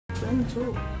shrimp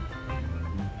too.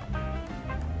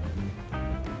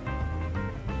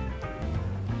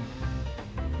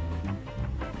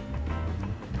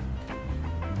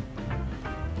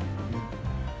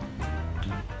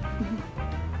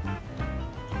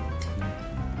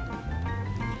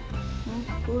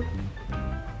 Good.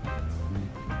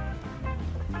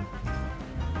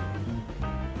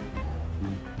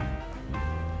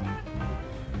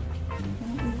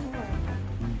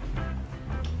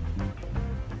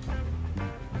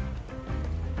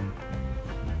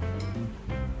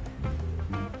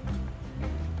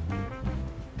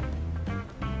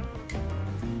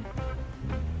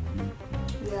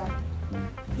 Yeah.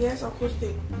 Yes,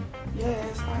 acoustic.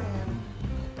 Yes, I am.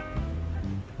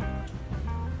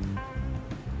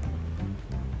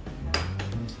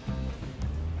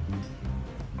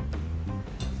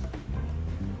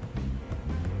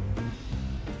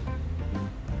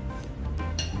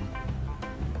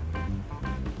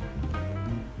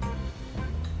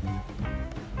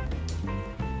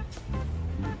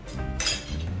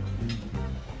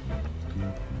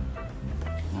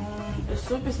 The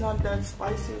soup is not that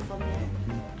spicy for me.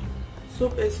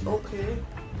 Soup is okay.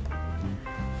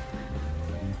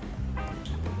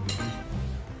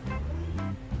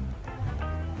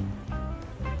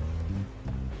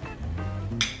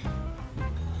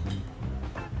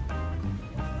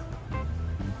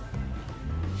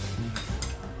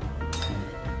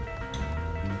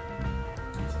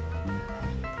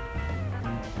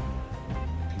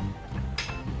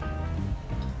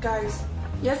 Guys,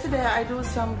 yesterday I do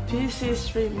some PC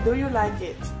stream. Do you like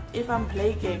it? If I'm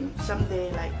play game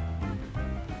someday, like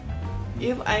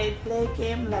if I play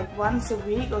game like once a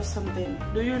week or something,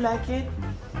 do you like it?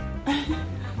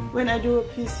 When I do a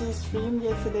PC stream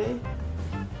yesterday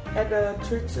at a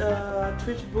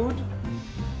Twitch booth.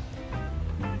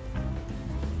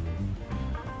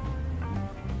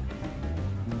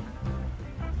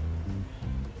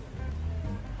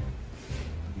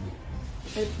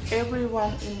 If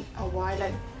everyone in a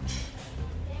while,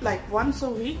 like once a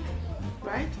week,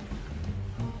 right?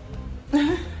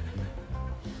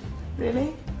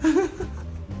 Really?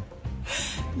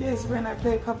 Yes, when I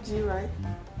play PUBG, right?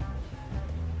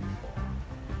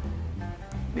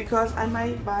 Because I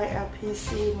might buy a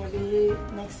PC maybe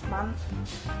next month.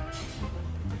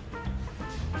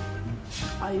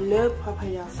 I love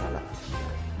papaya salad.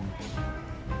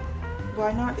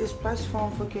 Why not? It's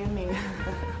platform for gaming.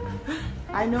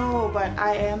 I know, but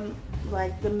I am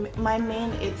like my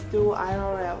main is do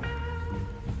IRL.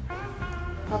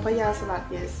 Papaya salad,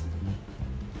 yes.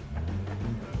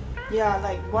 Yeah,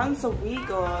 like once a week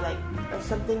or like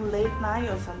something late night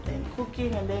or something,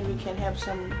 cooking, and then we can have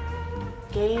some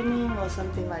gaming or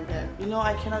something like that. You know,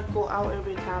 I cannot go out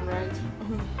every time, right?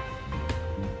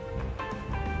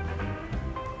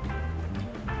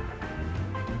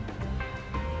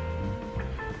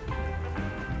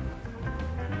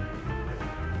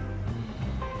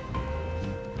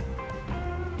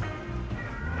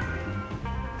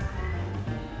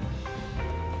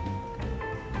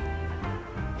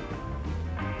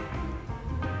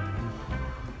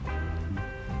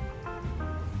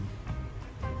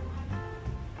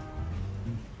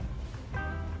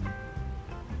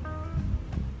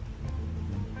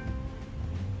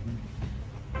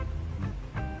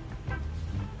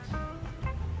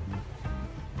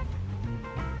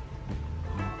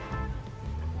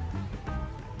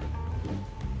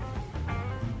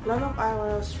 A lot of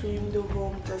IRL stream do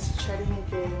home just chatting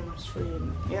game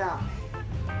stream, yeah.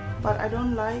 But I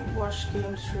don't like watch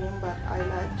game stream, but I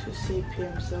like to see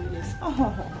PM, so yes.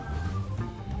 Oh.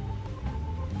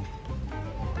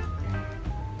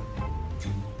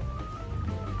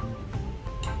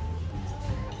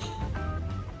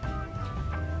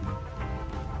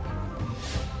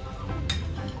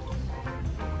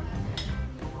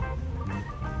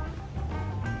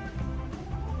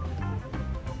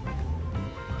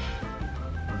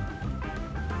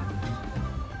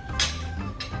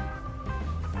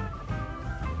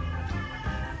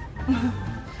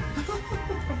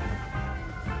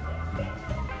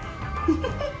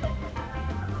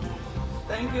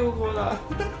 Thank you, Cola.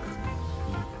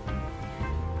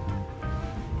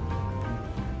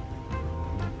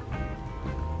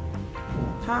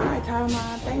 Hi,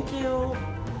 Tama. Thank you.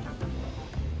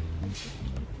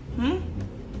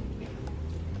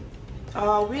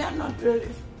 We are not really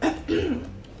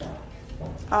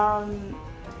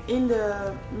in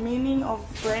the meaning of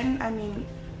friend. I mean,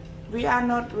 we are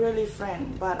not really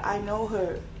friends, but I know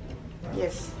her.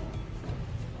 Yes.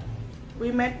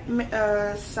 We met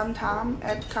sometime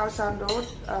at Khao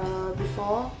Road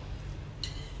before.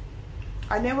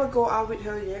 I never go out with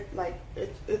her yet. Like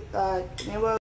it never.